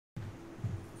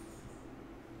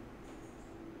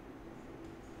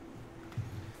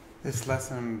This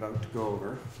lesson I'm about to go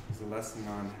over is a lesson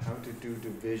on how to do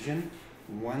division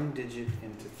 1 digit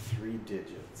into 3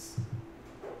 digits.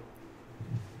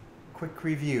 Quick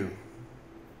review.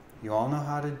 You all know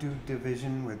how to do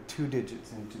division with 2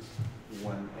 digits into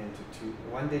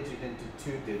 1 digit into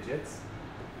 2 digits.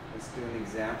 Let's do an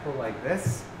example like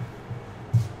this.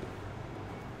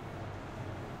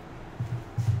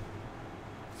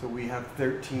 So we have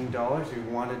 $13. We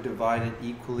want to divide it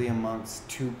equally amongst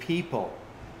 2 people.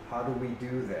 How do we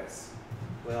do this?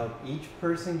 Well, if each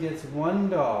person gets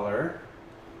 $1,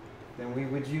 then we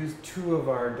would use 2 of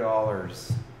our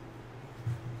dollars.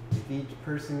 If each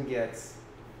person gets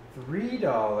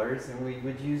 $3, then we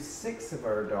would use 6 of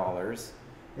our dollars.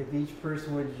 If each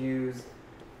person would use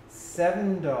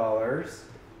 $7,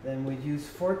 then we'd use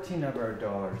 14 of our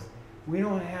dollars. We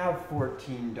don't have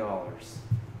 $14.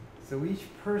 So each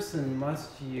person must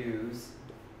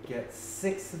get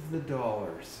 6 of the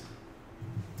dollars.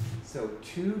 So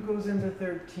 2 goes into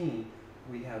 13.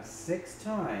 We have 6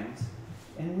 times,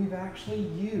 and we've actually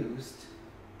used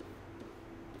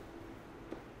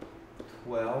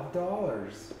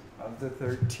 $12 of the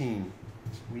 13.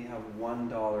 We have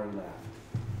 $1 left.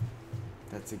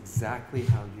 That's exactly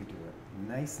how you do it.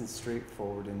 Nice and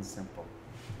straightforward and simple.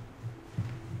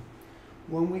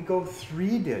 When we go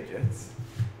 3 digits,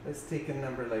 let's take a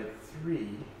number like 3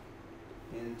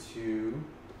 into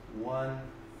 1,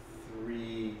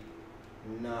 3,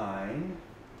 9.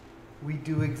 We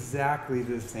do exactly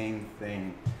the same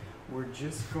thing. We're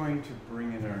just going to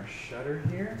bring in our shutter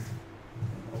here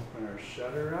and open our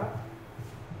shutter up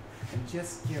and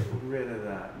just get rid of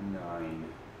that 9.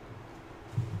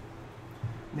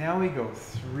 Now we go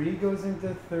 3 goes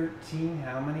into 13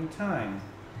 how many times?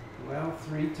 Well,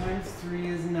 3 times 3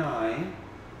 is 9.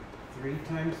 3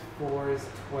 times 4 is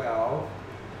 12.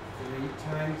 3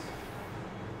 times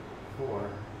 4.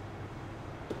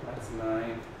 That's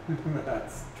 9.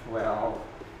 That's 12.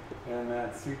 And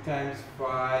that's 3 times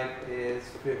 5 is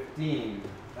 15.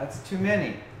 That's too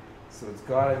many. So it's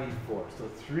got to be 4. So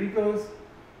 3 goes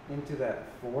into that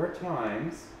 4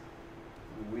 times.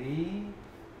 We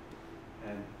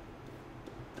had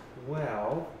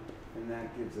 12, and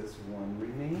that gives us 1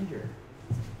 remainder.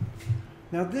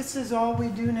 Now this is all we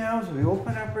do now is we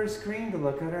open up our screen to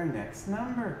look at our next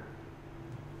number.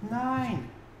 9.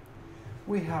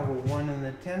 We have a 1 in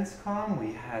the tens column.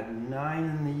 We had 9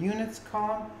 in the units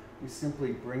column. We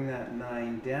simply bring that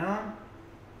 9 down,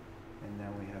 and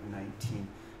now we have 19.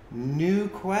 New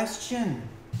question.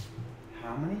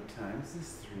 How many times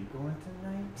does 3 go into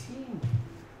 19?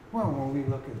 Well, when we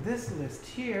look at this list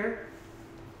here,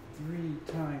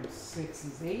 3 times 6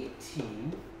 is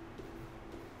 18.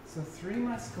 So 3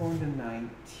 must go into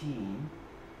 19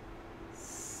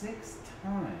 6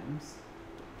 times.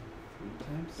 3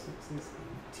 times 6 is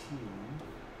 18.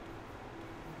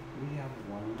 We have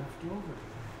 1 left over.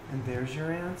 And there's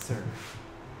your answer.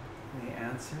 The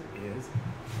answer is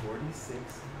 46,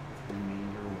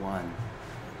 remainder 1.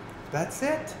 That's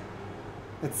it.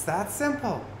 It's that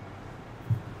simple.